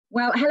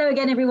Well, hello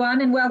again,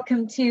 everyone, and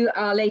welcome to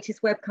our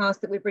latest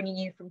webcast that we're bringing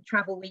you from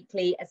Travel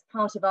Weekly as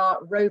part of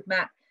our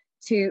Roadmap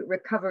to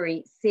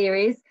Recovery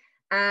series.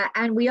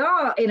 And we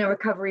are in a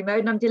recovery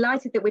mode, and I'm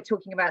delighted that we're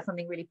talking about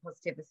something really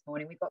positive this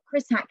morning. We've got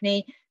Chris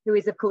Hackney, who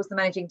is, of course, the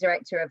Managing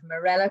Director of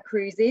Marella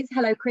Cruises.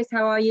 Hello, Chris,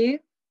 how are you?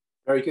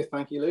 Very good,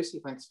 thank you,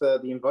 Lucy. Thanks for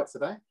the invite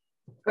today.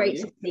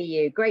 Great to see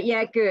you. Great,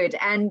 yeah, good.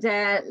 And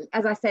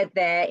as I said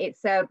there,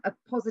 it's a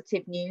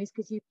positive news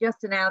because you've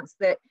just announced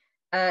that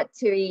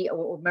TUI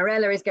or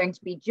Marella is going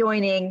to be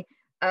joining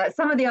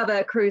some of the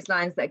other cruise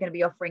lines that are going to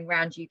be offering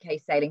round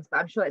UK sailings. But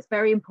I'm sure it's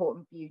very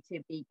important for you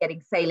to be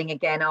getting sailing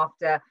again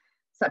after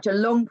such a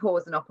long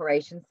pause in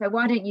operation. So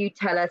why don't you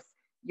tell us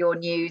your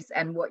news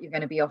and what you're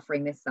going to be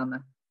offering this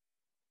summer?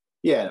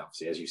 Yeah,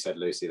 obviously, as you said,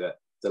 Lucy, that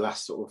the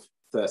last sort of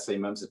 13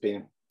 months has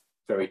been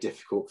very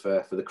difficult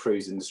for the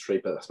cruise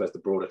industry, but I suppose the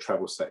broader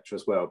travel sector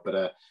as well.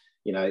 But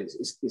you know,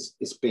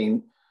 it's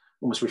been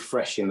almost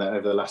refreshing that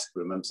over the last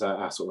couple of months,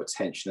 our sort of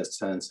attention has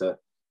turned to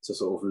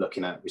sort of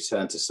looking at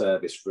return to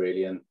service,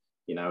 really. And,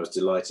 you know, I was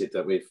delighted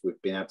that we've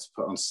been able to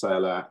put on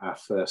sale our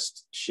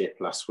first ship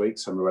last week.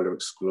 So Marella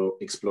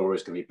Explorer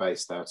is going to be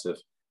based out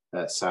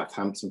of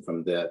Southampton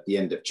from the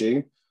end of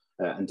June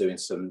and doing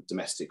some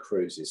domestic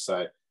cruises.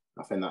 So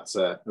I think that's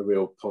a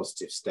real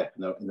positive step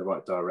in the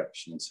right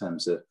direction in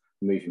terms of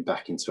moving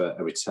back into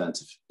a return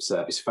to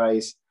service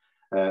phase.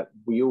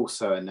 We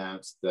also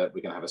announced that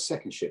we're going to have a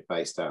second ship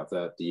based out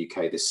of the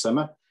UK this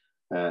summer.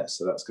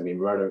 So that's going to be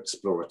Marella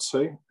Explorer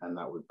 2, and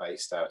that will be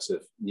based out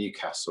of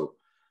Newcastle.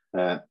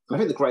 I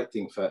think the great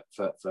thing for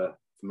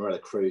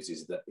Marella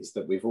Cruises is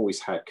that we've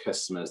always had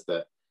customers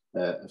that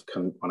have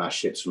come on our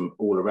ships from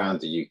all around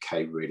the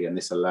UK, really, and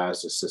this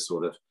allows us to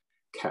sort of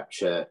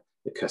capture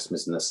the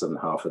customers in the southern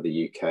half of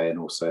the UK and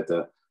also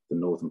the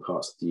northern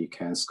parts of the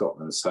UK and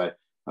Scotland. So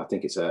I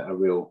think it's a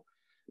real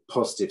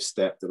positive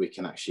step that we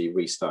can actually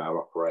restart our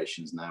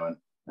operations now,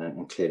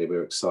 and clearly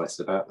we're excited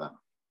about that.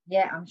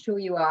 Yeah, I'm sure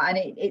you are, and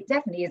it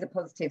definitely is a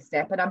positive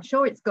step, and I'm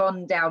sure it's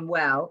gone down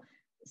well.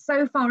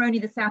 So far, only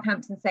the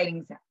Southampton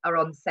sailings are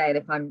on sale,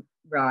 if I'm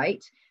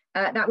right.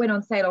 That went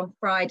on sale on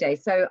Friday,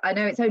 so I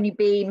know it's only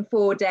been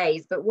 4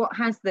 days, but what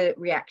has the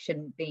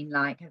reaction been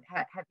like?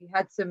 Have you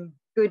had some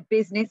good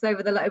business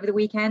over the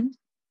weekend?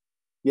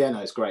 Yeah,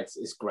 no, it's great.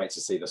 It's great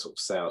to see the sort of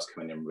sales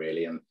coming in,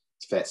 really, and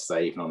it's fair to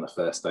say even on the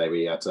first day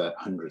we had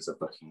hundreds of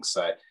bookings.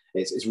 So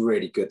it's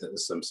really good that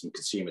there's some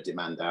consumer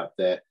demand out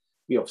there.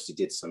 We obviously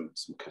did some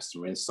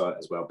customer insight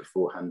as well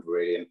beforehand,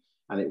 really,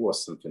 and it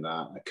was something that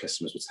our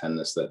customers were telling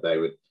us that they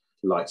would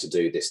like to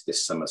do this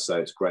summer. So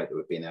it's great that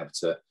we've been able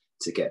to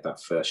get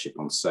that first ship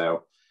on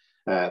sale.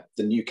 The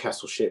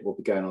Newcastle ship will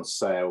be going on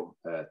sale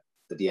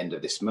at the end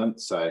of this month,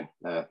 so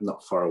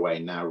not far away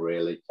now,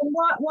 really.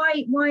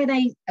 Why are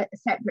they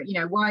separate? You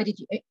know, why did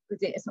you?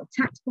 Was it a sort of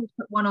tactical to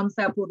put one on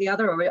sale for the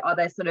other, or are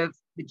there sort of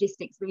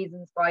logistics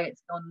reasons why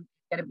it's going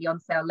to be on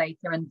sale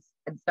later and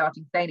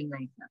starting sailing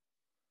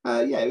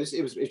later? Yeah, it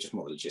was just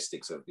more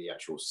logistics of the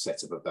actual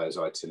setup of those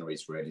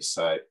itineraries, really.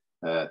 So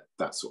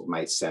that sort of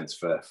made sense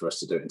for us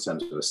to do it in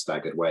terms of a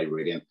staggered way,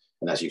 really.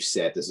 And as you've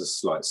said, there's a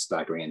slight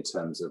staggering in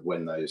terms of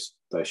when those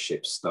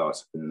ships start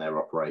in their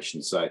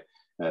operation. So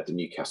the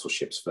Newcastle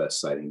ship's first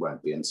sailing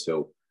won't be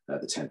until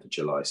the 10th of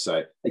July.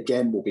 So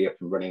again, we'll be up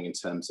and running in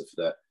terms of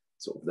the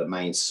sort of the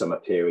main summer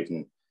period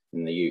in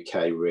the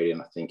UK, really.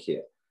 And I think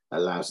it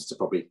allows us to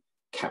probably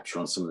capture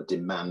on some of the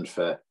demand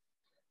for,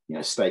 you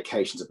know,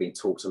 staycations have been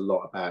talked a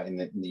lot about in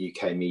the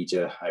UK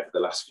media over the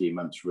last few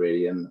months,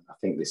 really. And I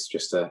think this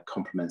just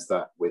complements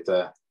that with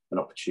an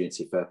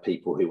opportunity for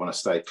people who want to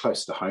stay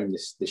close to home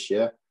this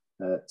year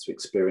to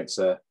experience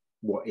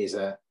what is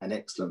an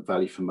excellent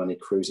value for money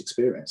cruise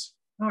experience.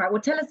 All right,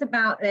 well, tell us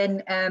about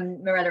then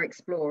Marella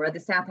Explorer, the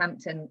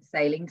Southampton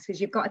sailings,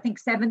 because you've got, I think,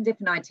 7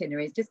 different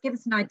itineraries. Just give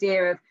us an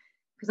idea of,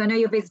 because I know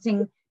you've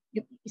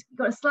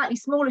got a slightly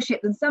smaller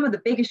ship than some of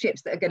the bigger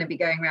ships that are going to be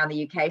going around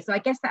the UK. So I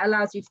guess that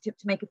allows you to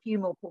make a few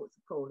more ports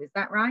of call. Is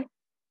that right?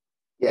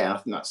 Yeah, I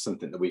think that's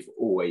something that we've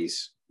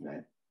always,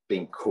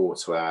 been core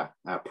to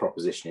our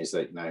proposition, is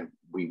that,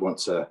 we want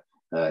to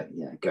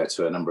go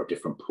to a number of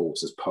different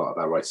ports as part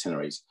of our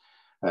itineraries.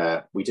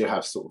 We do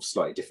have sort of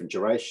slightly different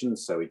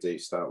durations. So we do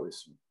start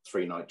with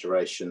 3-night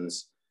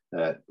durations.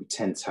 We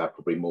tend to have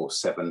probably more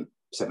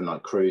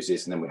 7-night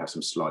cruises, and then we have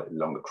some slightly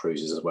longer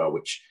cruises as well,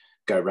 which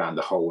go around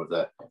the whole of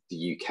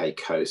the UK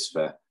coast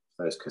for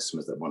those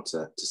customers that want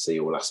to see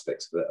all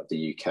aspects of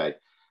the UK.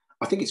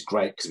 I think it's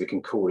great because we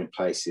can call in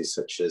places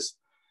such as,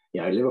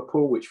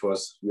 Liverpool, which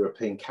was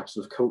European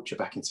Capital of Culture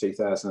back in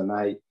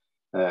 2008.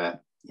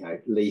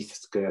 Leith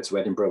to go to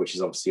Edinburgh, which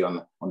is obviously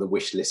on the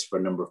wish list for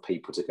a number of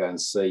people to go and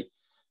see.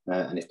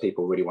 And if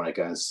people really want to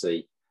go and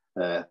see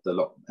go to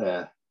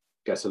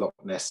Loch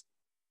Ness,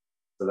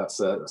 so that's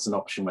an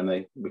option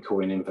when we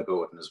call in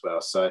Invergordon as well.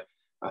 So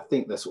I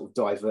think the sort of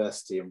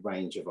diversity and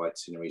range of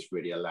itineraries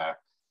really allow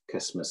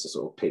customers to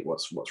sort of pick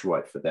what's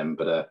right for them.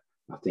 But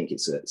I think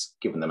it's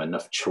given them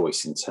enough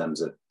choice in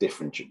terms of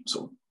different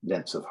sort of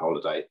lengths of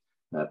holiday,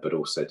 but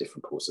also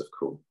different ports of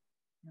call.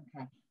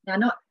 Okay. Now,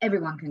 not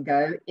everyone can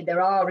go.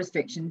 There are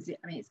restrictions.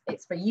 I mean,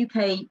 it's for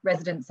UK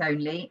residents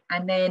only.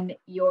 And then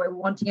you're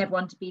wanting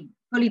everyone to be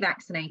fully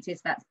vaccinated.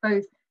 So that's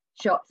both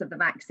shots of the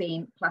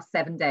vaccine plus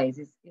 7 days.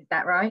 Is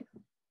that right?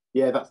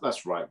 Yeah,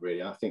 that's right,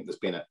 really. I think there's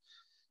been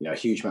a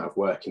huge amount of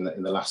work in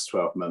the last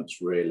 12 months,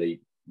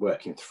 really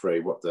working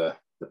through what the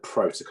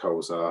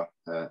protocols are.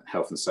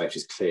 Health and safety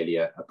is clearly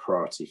a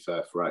priority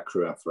for our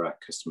crew and for our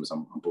customers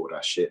on board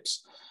our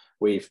ships.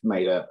 We've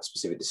made a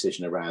specific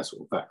decision around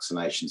sort of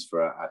vaccinations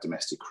for our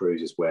domestic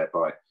cruises,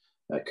 whereby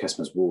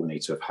customers will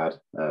need to have had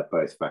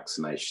both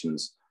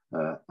vaccinations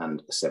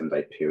and a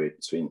 7-day period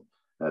between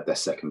their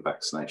second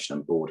vaccination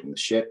and boarding the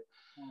ship.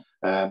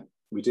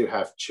 We do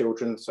have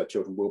children, so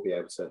children will be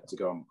able to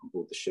go on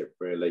board the ship,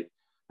 really.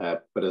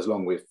 But as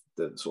long with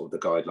the sort of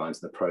the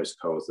guidelines and the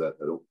protocols that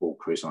all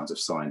cruise lines have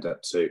signed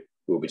up to,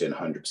 we'll be doing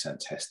 100%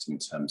 testing in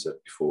terms of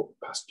before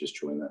passengers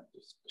join the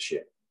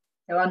ship.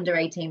 So under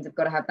 18s have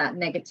got to have that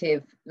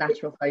negative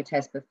lateral flow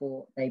test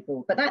before they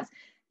board. But that's,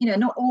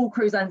 not all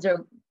cruise lines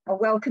are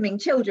welcoming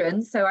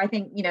children. So I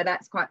think,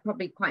 that's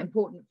probably quite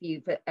important for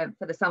you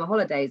for the summer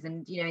holidays.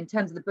 And, in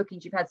terms of the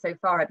bookings you've had so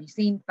far, have you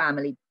seen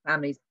families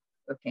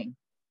booking?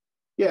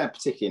 Yeah,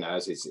 particularly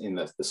as it's in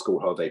the school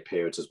holiday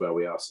periods as well.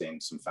 We are seeing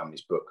some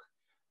families book,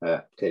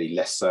 clearly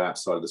less so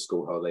outside of the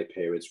school holiday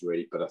periods,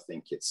 really. But I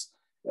think it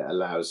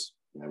allows,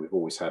 we've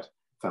always had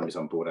families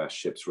on board our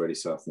ships, really.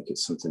 So I think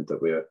it's something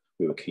that we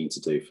were keen to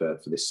do for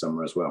this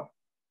summer as well.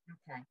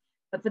 Okay.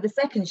 But for the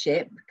second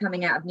ship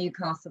coming out of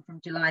Newcastle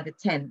from July the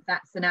 10th,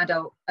 that's an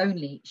adult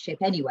only ship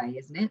anyway,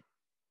 isn't it?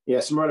 Yeah,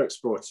 so Marella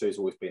Explorer 2 has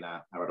always been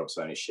our adults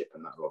only ship,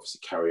 and that will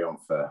obviously carry on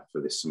for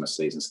this summer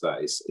season. So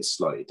that is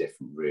slightly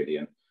different, really.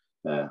 And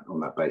on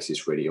that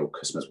basis, really, all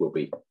customers will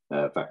be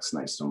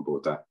vaccinated on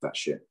board that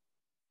ship.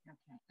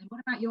 Okay. And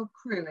what about your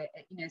crew?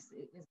 There's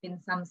been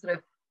some sort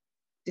of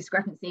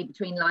discrepancy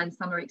between lines.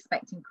 Some are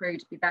expecting crew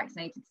to be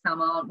vaccinated,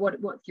 some aren't.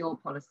 What's your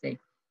policy?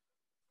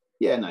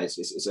 Yeah, no,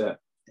 it's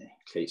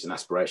an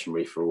aspiration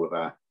really for all of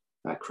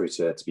our crew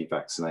to be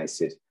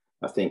vaccinated.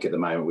 I think at the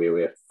moment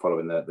we're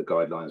following the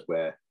guidelines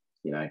where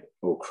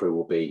all crew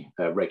will be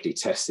regularly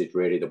tested.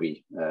 Really, there'll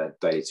be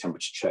daily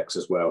temperature checks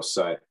as well.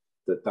 So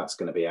that's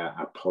going to be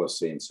our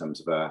policy in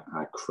terms of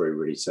our crew,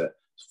 really,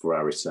 for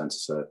our return to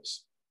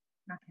service.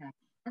 Okay.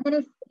 And then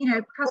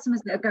if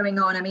customers that are going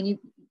on, I mean, you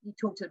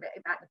talked a bit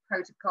about the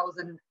protocols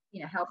and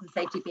health and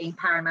safety being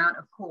paramount,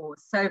 of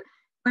course. So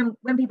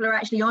when people are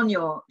actually on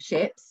your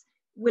ships,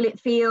 will it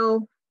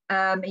feel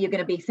you're going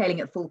to be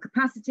sailing at full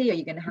capacity? Are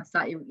you going to have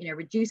slightly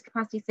reduced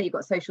capacity? So you've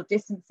got social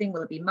distancing.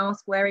 Will it be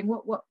mask wearing?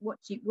 What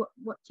do you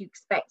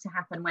expect to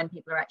happen when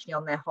people are actually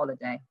on their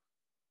holiday?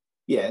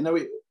 Yeah, no,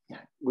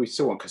 we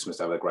still want customers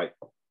to have a great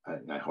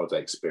holiday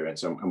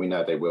experience, and we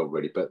know they will,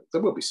 really. But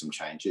there will be some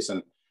changes,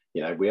 and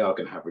we are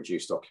going to have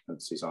reduced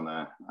occupancies on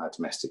our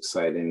domestic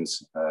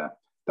sailings.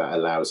 That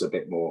allows a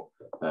bit more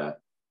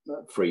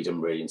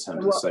freedom, really, in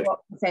terms of social. What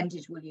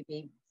percentage will you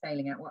be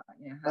sailing at?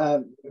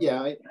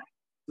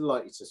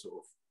 Likely to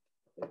sort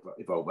of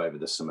evolve over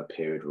the summer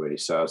period, really.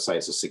 So I'd say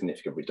it's a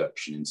significant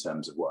reduction in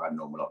terms of what our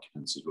normal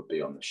occupancies would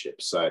be on the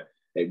ship. So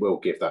it will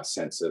give that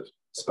sense of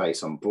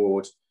space on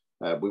board.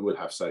 We will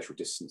have social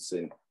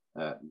distancing.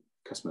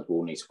 Customers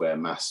will need to wear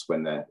masks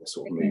when they're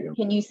sort of moving.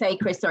 Can you say,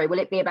 Chris, sorry, will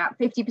it be about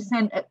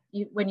 50%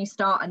 when you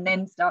start and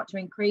then start to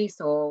increase,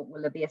 or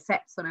will there be a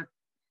set sort of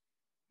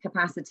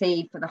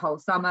capacity for the whole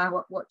summer?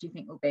 What do you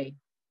think will be?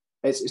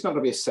 It's not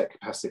going to be a set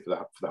capacity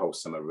for the whole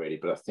summer, really,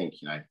 but I think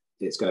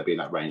it's going to be in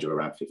that range of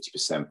around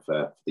 50%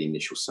 for the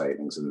initial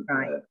sailings and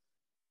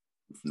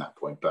from that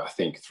point. But I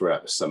think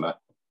throughout the summer,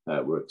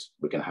 we're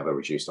going to have a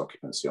reduced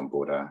occupancy on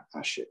board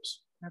our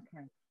ships.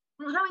 Okay.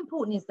 Well, how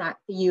important is that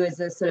for you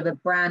as a sort of a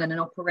brand and an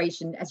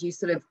operation as you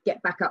sort of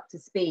get back up to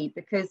speed?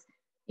 Because,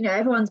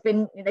 everyone's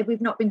been,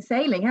 we've not been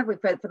sailing, have we,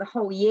 for the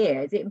whole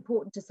year? Is it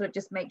important to sort of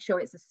just make sure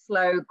it's a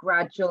slow,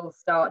 gradual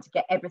start to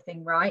get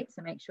everything right,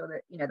 to make sure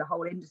that, the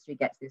whole industry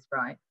gets this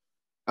right?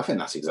 I think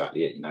that's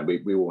exactly it.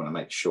 We want to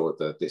make sure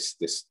that this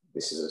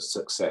is a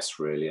success,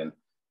 really, and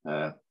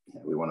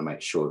we want to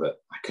make sure that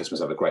our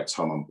customers have a great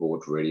time on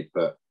board, really.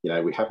 But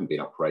we haven't been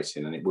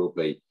operating, and it will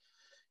be,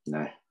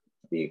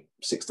 be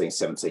 16,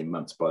 17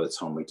 months by the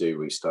time we do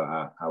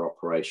restart our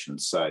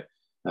operations. So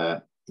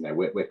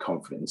we're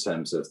confident in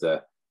terms of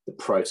the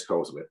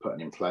protocols that we're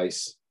putting in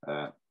place.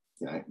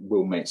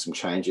 We'll make some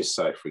changes.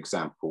 So, for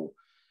example,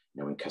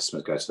 when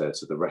customers go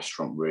to the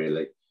restaurant,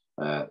 really.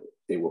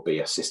 It will be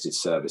assisted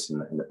service in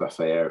the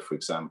buffet area, for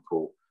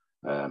example.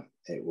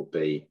 It will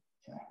be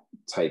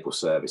table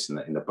service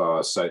in the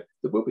bars. So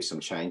there will be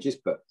some changes,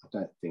 but I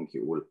don't think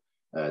it will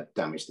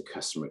damage the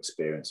customer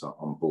experience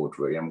on board,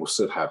 really. And we'll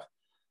still have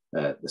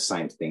the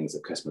same things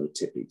that customers would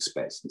typically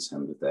expect in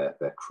terms of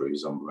their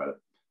cruise on Marella,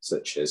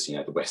 such as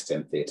the West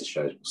End theatre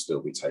shows will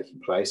still be taking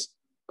place,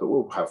 but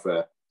we'll have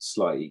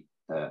slightly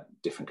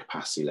different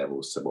capacity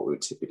levels to what we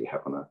would typically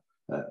have on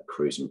a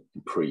cruise in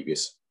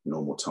previous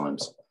normal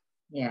times.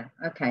 Yeah,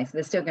 okay, so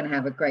they're still going to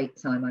have a great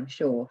time, I'm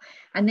sure.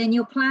 And then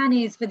your plan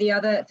is for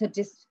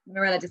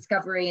Marella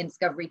Discovery and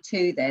Discovery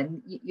 2, then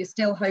you're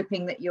still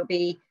hoping that you'll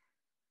be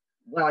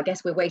well, I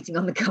guess we're waiting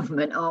on the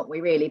government, aren't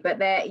we, really? But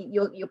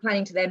you're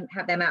planning to then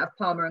have them out of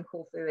Palma and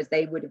Corfu as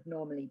they would have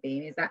normally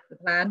been. Is that the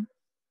plan?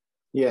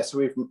 Yeah, so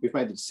we've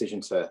made the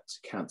decision to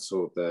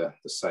cancel the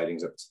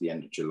sailings up to the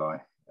end of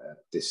July. At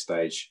this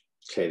stage,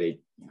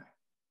 clearly,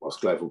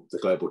 whilst the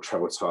Global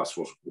Travel Task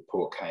Force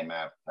report came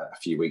out a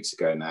few weeks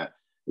ago now,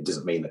 it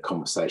doesn't mean that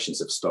conversations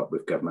have stopped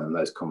with government, and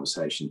those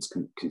conversations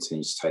can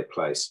continue to take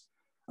place.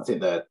 I think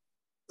the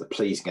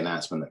pleasing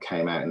announcement that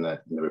came out in the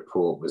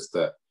report was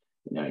that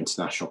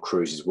international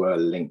cruises were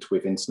linked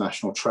with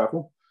international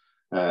travel.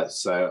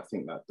 So I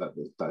think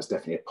that's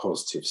definitely a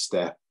positive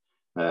step.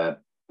 But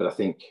I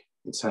think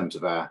in terms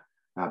of our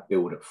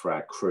build-up for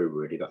our crew,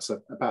 really, that's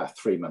about a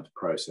 3-month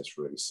process,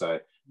 really. So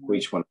we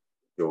just want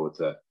to ensure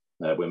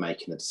that we're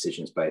making the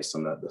decisions based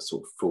on the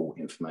sort of full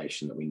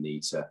information that we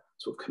need to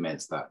sort of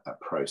commence that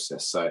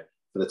process. So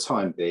for the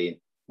time being,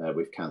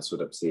 we've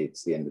cancelled up to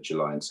the end of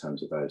July in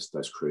terms of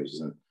those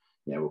cruises, and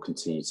we'll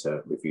continue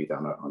to review that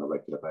on a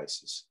regular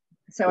basis.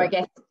 So I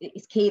guess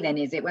it's key then,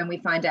 is it, when we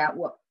find out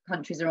what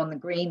countries are on the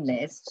green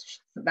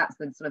list, that's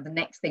the sort of the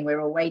next thing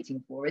we're all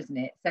waiting for, isn't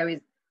it? So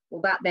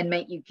will that then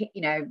make you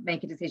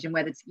make a decision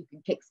whether you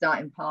can kickstart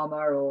in Palma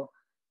or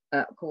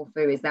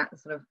Corfu? Is that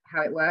sort of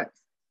how it works?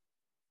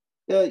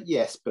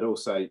 Yes, but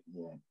also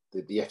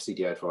the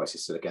FCDO advice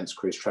is still against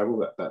cruise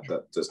travel.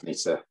 That does need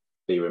to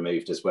be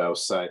removed as well.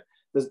 So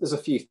there's a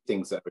few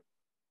things that are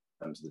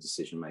in terms of the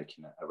decision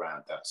making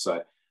around that.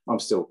 So I'm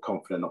still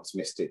confident and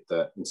optimistic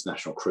that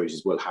international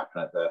cruises will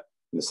happen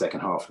in the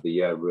second half of the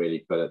year,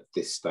 really. But at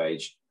this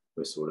stage,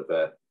 we're sort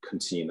of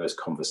continuing those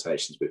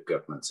conversations with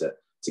government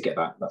to get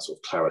that sort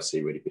of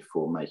clarity, really,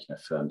 before making a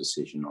firm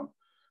decision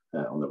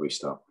on the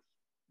restart.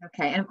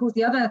 Okay, and of course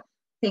the other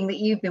thing that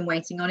you've been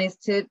waiting on is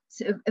to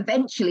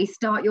eventually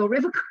start your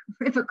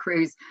river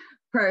cruise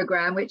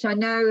program, which I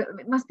know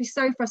it must be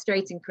so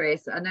frustrating,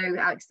 Chris. I know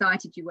how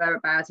excited you were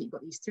about it. You've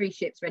got these 3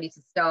 ships ready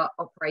to start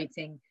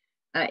operating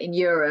in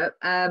Europe,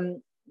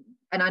 and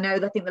I know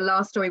that I think the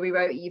last story we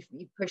wrote, you've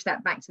pushed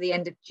that back to the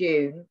end of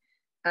June.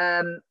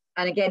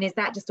 And again, is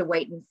that just a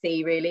wait and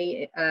see,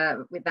 really,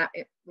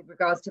 with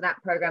regards to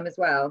that program as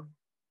well?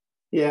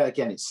 Yeah,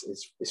 again,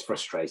 it's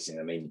frustrating.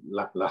 I mean,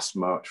 last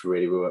March,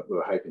 really, we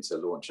were hoping to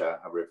launch our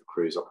river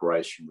cruise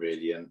operation,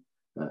 really,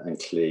 and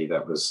clearly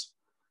that was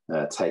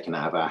taken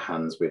out of our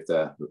hands with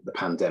the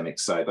pandemic.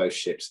 So those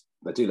ships,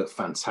 they do look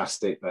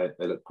fantastic. They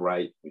look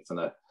great. We've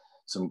done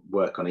some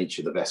work on each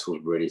of the vessels,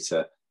 really,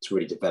 to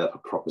really develop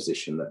a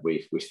proposition that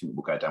we think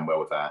will go down well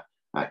with our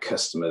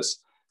customers.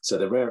 So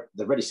they're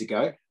ready to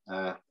go.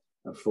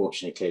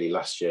 Unfortunately, clearly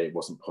last year it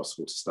wasn't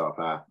possible to start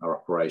our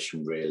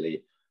operation,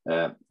 really.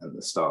 And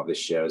the start of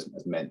this year has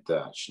meant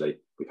that actually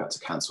we've had to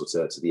cancel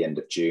to the end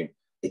of June.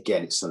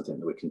 Again, it's something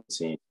that we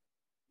continue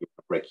on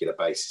a regular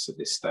basis at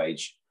this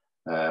stage.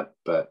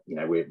 But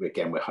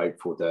we're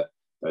hopeful that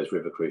those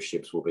river cruise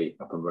ships will be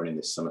up and running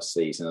this summer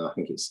season. And I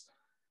think it's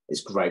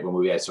great when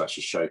we're able to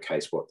actually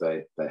showcase what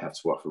they have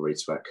to offer really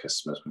to our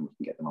customers when we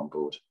can get them on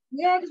board.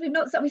 Yeah,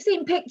 because we've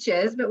seen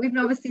pictures, but we've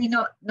obviously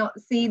not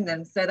seen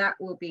them. So that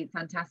will be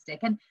fantastic.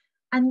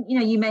 And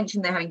you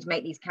mentioned they're having to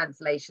make these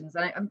cancellations,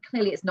 and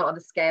clearly it's not on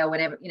the scale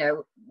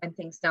when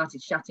things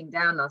started shutting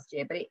down last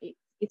year. But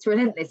it's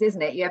relentless,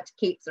 isn't it? You have to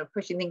keep sort of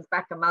pushing things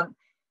back a month,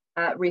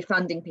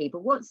 refunding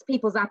people. What's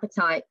people's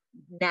appetite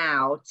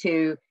now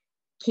to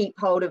keep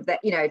hold of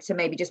that? To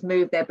maybe just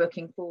move their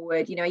booking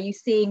forward. Are you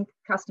seeing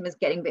customers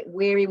getting a bit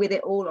weary with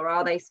it all, or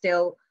are they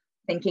still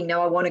thinking,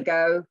 no, I want to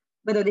go,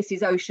 whether this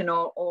is ocean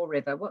or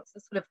river? What's the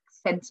sort of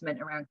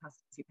sentiment around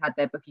customers who've had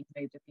their bookings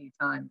moved a few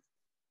times?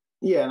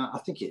 Yeah, and I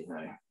think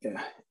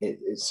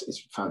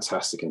it's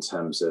fantastic in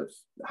terms of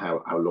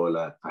how loyal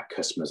our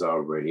customers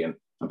are, really, and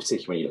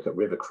particularly when you look at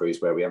river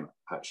cruise, where we haven't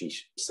actually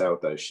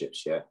sailed those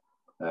ships yet.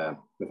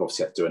 We've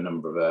obviously had to do a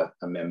number of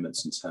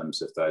amendments in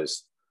terms of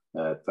those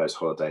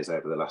holidays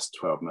over the last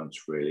 12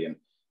 months, really, and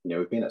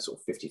we've been at sort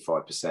of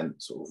 55%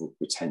 sort of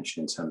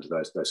retention in terms of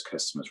those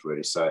customers,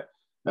 really. So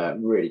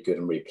really good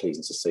and really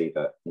pleasing to see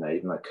that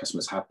even though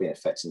customers have been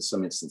affected in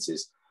some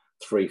instances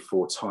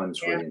 3-4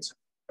 times, really, in terms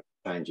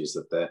of changes,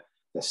 that they're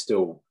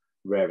still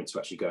raring to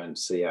actually go and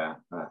see our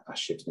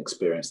ships and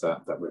experience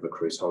that river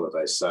cruise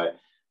holiday. So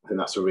I think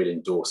that's a real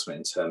endorsement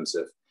in terms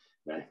of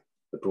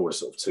the broader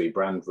sort of TUI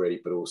brand,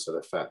 really, but also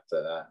the fact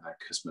that our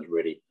customers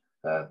really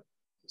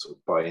sort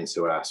of buy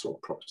into our sort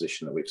of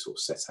proposition that we've sort of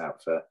set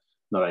out for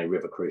not only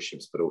river cruise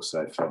ships but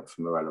also for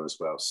Marella as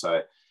well.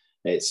 So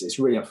it's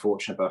really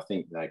unfortunate, but I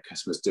think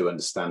customers do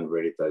understand,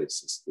 really, that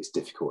it's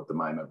difficult at the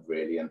moment,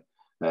 really, and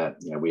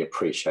we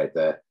appreciate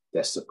their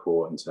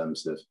support in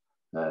terms of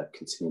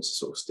continue to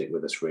sort of stick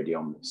with us, really,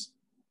 on this.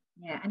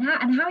 Yeah, and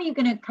how are you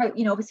going to cope?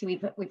 Obviously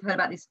we've heard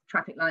about this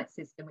traffic light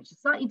system, which is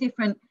slightly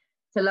different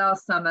to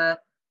last summer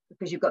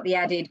because you've got the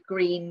added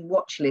green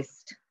watch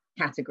list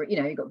category.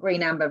 You've got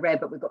green, amber, red,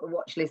 but we've got the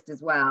watch list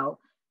as well.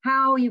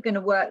 How are you going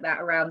to work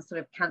that around sort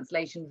of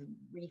cancellations,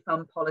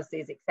 refund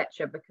policies,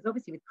 etc.? Because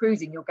obviously with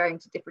cruising, you're going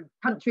to different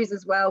countries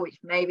as well, which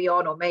may be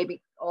on or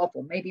maybe off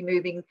or maybe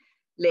moving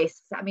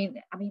lists. I mean,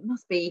 it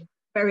must be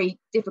very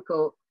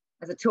difficult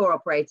as a tour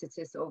operator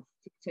to sort of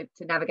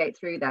to navigate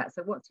through that.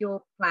 So what's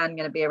your plan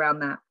going to be around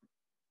that?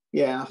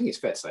 Yeah, I think it's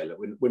fair to say, look,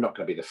 we're not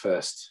going to be the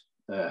first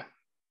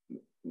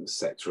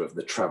sector of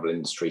the travel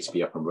industry to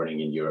be up and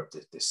running in Europe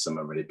this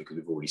summer, really, because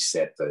we've already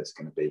said that it's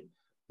going to be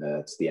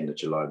to the end of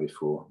July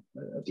before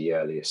the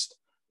earliest.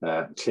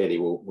 Clearly,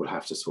 we'll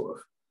have to sort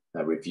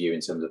of review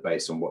in terms of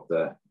based on what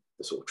the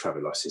sort of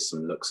travel light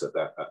system looks at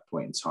that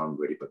point in time,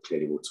 really. But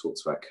clearly, we'll talk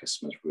to our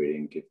customers really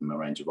and give them a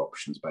range of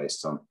options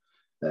based on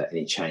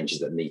any changes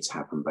that need to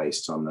happen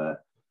based on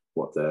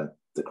what the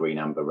green,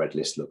 amber, red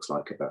list looks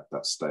like at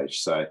that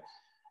stage. So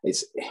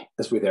it's,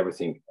 as with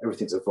everything,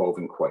 everything's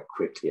evolving quite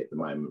quickly at the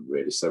moment,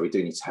 really. So we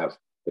do need to have a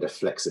bit of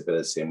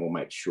flexibility, and we'll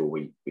make sure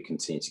we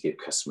continue to give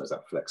customers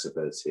that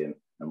flexibility and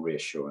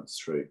reassurance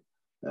through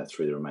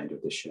the remainder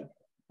of this year.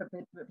 But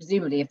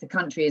presumably, if the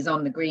country is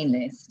on the green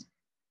list,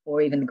 or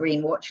even the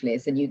green watch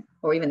list,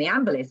 or even the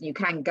amber list, you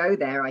can go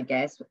there, I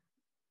guess.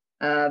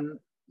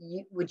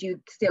 Would you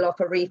still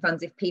offer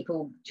refunds if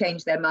people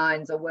changed their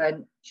minds or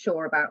weren't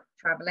sure about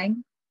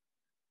travelling?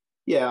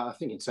 Yeah, I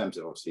think in terms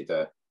of obviously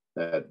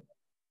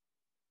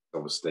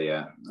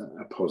a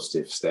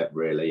positive step,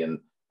 really, and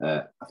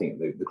I think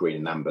the green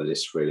and amber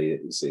list really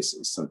is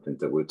something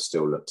that we'd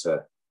still look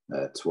to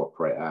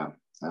operate our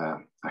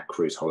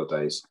cruise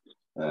holidays.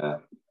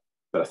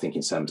 But I think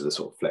in terms of the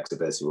sort of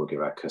flexibility we'll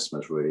give our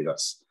customers, really,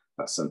 that's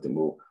something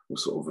we'll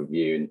sort of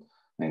review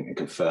and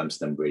confirm to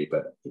them, really.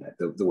 But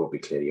there will be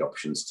clearly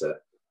options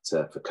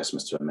for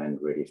customers to amend,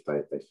 really, if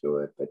they feel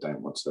that they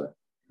don't want to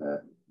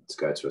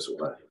go to a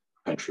sort of a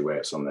country where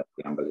it's on the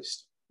amber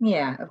list.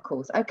 Yeah, of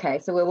course. Okay,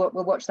 so we'll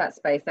watch that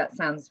space. That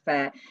sounds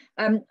fair.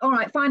 All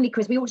right, finally,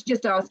 Chris, we ought to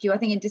just ask you, I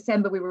think in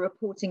December we were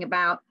reporting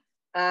about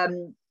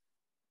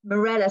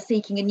Marella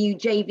seeking a new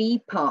JV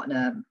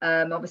partner,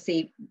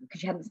 obviously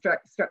because you hadn't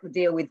struck the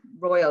deal with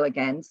Royal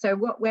again. So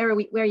where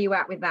are you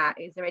at with that?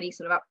 Is there any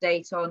sort of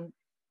update on,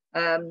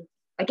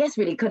 I guess,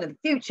 really kind of the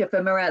future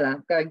for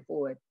Marella going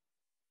forward?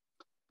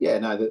 Yeah,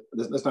 no,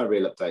 there's no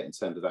real update in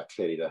terms of that.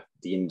 Clearly,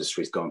 the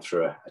industry's gone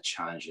through a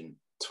challenging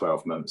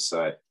 12 months,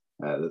 so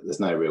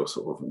there's no real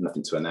sort of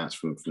nothing to announce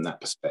from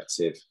that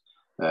perspective.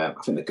 I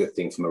think the good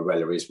thing for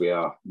Marella is we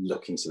are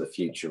looking to the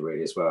future,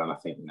 really, as well. And I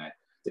think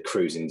the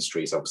cruise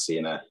industry is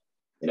obviously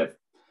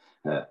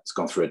it's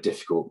gone through a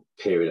difficult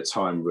period of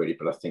time, really.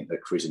 But I think the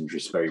cruise industry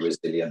is very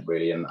resilient,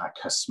 really, and our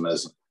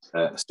customers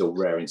are still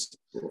raring to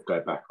sort of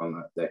go back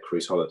on their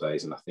cruise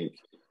holidays. And I think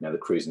the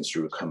cruise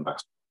industry will come back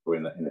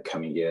in the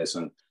coming years,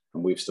 and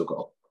we've still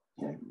got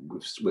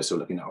we're still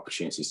looking at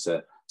opportunities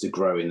to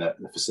grow in the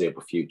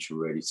foreseeable future,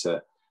 really,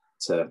 to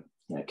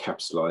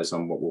capitalise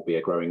on what will be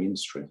a growing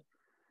industry.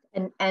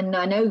 And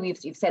I know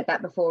you've said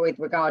that before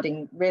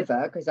regarding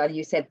river, because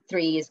you said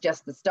 3 is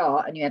just the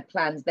start and you had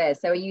plans there.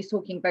 So are you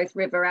talking both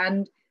river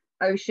and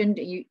ocean?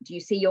 Do you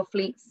see your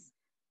fleets?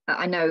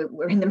 I know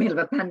we're in the middle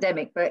of a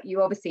pandemic, but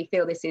you obviously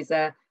feel this is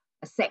a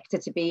sector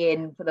to be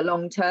in for the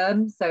long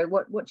term. So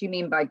what do you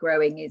mean by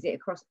growing? Is it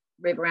across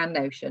river and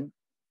ocean?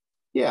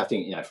 Yeah, I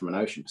think from an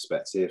ocean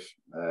perspective,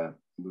 we're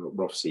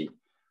obviously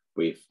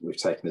we've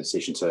taken the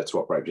decision to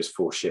operate just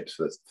 4 ships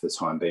for the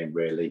time being,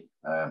 really.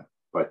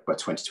 By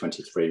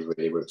 2023,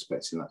 really, we're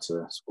expecting that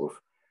to sort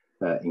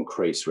of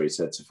increase really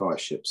to 5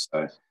 ships.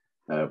 So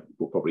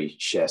we'll probably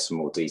share some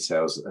more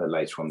details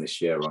later on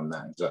this year on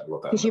that, exactly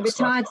what that looks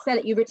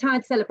like. You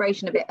retired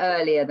Celebration a bit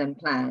earlier than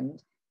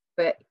planned,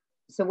 but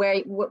so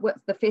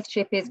what's the 5th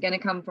ship is going to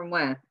come from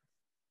where?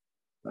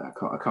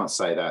 I can't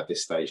say that at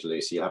this stage,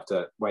 Lucy. You'll have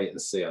to wait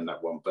and see on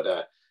that one.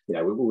 But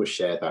we will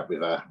share that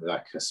with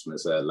our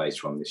customers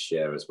later on this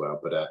year as well.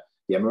 But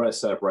Marella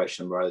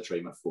Celebration and Marella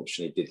Dream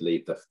unfortunately did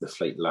leave the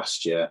fleet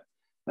last year.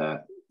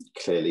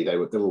 Clearly, they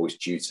were always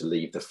due to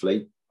leave the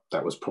fleet.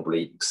 That was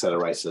probably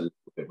accelerated a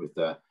little bit with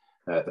the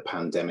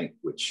pandemic,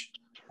 which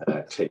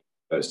clearly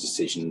those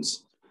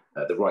decisions,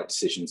 the right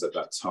decisions at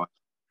that time.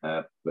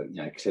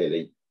 But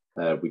clearly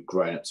we've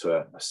grown up to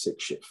a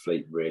 6-ship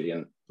fleet, really,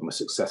 and we're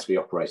successfully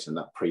operating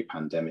that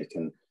pre-pandemic,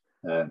 and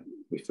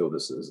we feel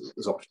there's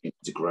opportunity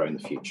to grow in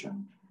the future.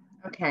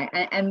 Okay,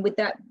 and with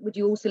that, would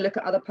you also look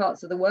at other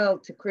parts of the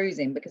world to cruise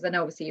in? Because I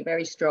know obviously you're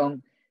very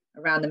strong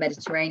around the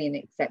Mediterranean,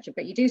 etc.,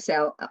 but you do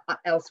sell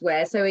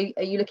elsewhere. So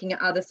are you looking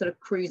at other sort of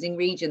cruising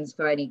regions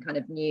for any kind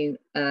of new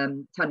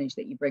tonnage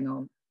that you bring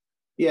on?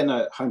 Yeah,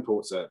 no,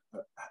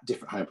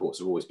 different home ports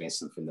have always been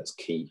something that's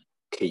key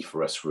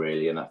for us,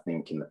 really. And I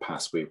think in the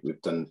past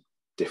we've done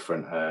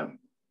different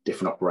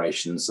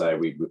operations. So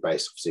we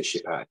based obviously a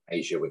ship out in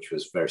Asia, which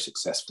was very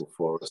successful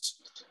for us.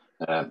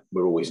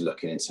 We're always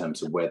looking in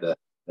terms of where the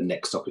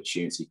next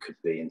opportunity could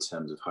be in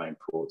terms of home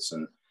ports,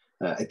 and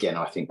again,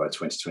 I think by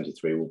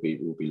 2023 we'll be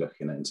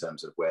looking at in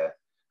terms of where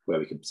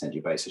we could potentially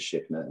base a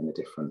ship in a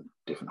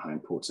different home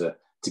port to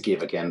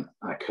give again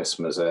our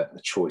customers a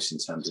choice in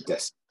terms of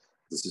destination.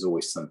 This is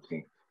always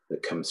something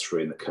that comes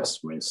through in the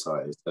customer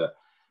insight, is that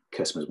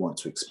customers want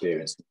to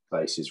experience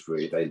places,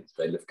 really.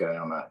 They love going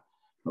on a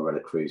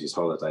Marella Cruises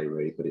holiday,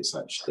 really, but it's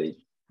actually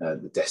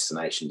the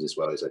destinations as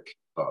well as a key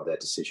part of their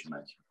decision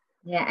making.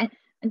 Yeah,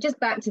 And just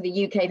back to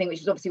the UK thing,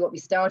 which is obviously what we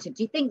started,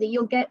 do you think that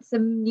you'll get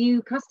some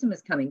new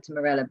customers coming to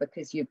Marella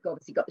because you've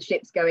obviously got the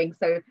ships going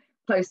so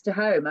close to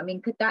home? I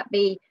mean, could that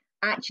be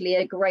actually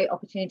a great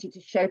opportunity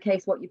to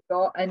showcase what you've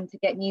got and to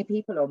get new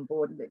people on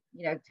board and,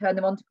 you know, turn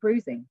them on to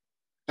cruising?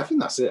 I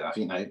think that's it. I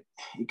think, like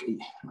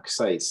I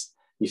say,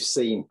 you've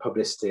seen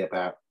publicity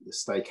about the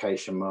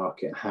staycation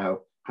market and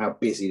how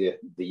busy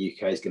the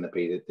UK is going to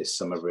be this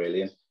summer,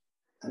 really.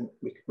 And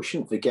we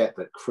shouldn't forget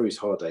that cruise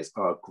holidays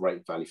are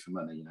great value for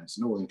money. You know, it's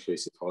an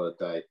all-inclusive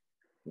holiday.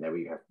 You know,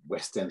 we have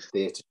West End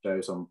theatre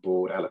shows on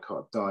board, a la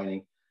carte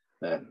dining,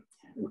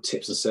 all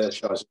tips and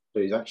surcharges.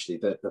 Actually,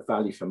 the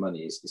value for money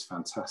is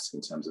fantastic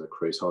in terms of a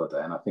cruise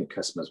holiday. And I think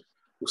customers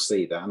will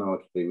see that. And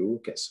arguably, we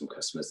will get some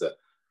customers that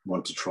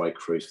want to try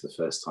cruise for the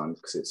first time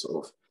because it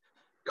sort of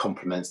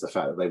complements the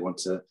fact that they want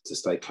to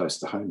stay close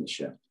to home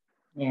this year.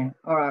 Yeah.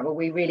 All right. Well,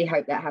 we really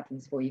hope that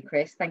happens for you,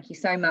 Chris. Thank you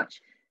so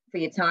much for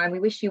your time. We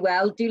wish you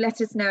well. Do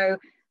let us know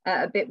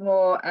a bit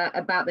more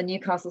about the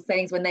Newcastle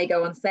sailings when they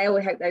go on sale.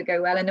 We hope they'll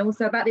go well, and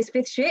also about this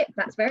 5th ship.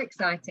 That's very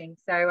exciting.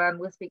 So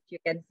we'll speak to you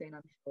again soon,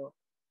 I'm sure.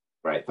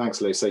 Great.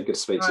 Thanks, Lucy. Good to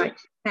speak to you.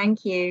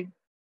 Thank you.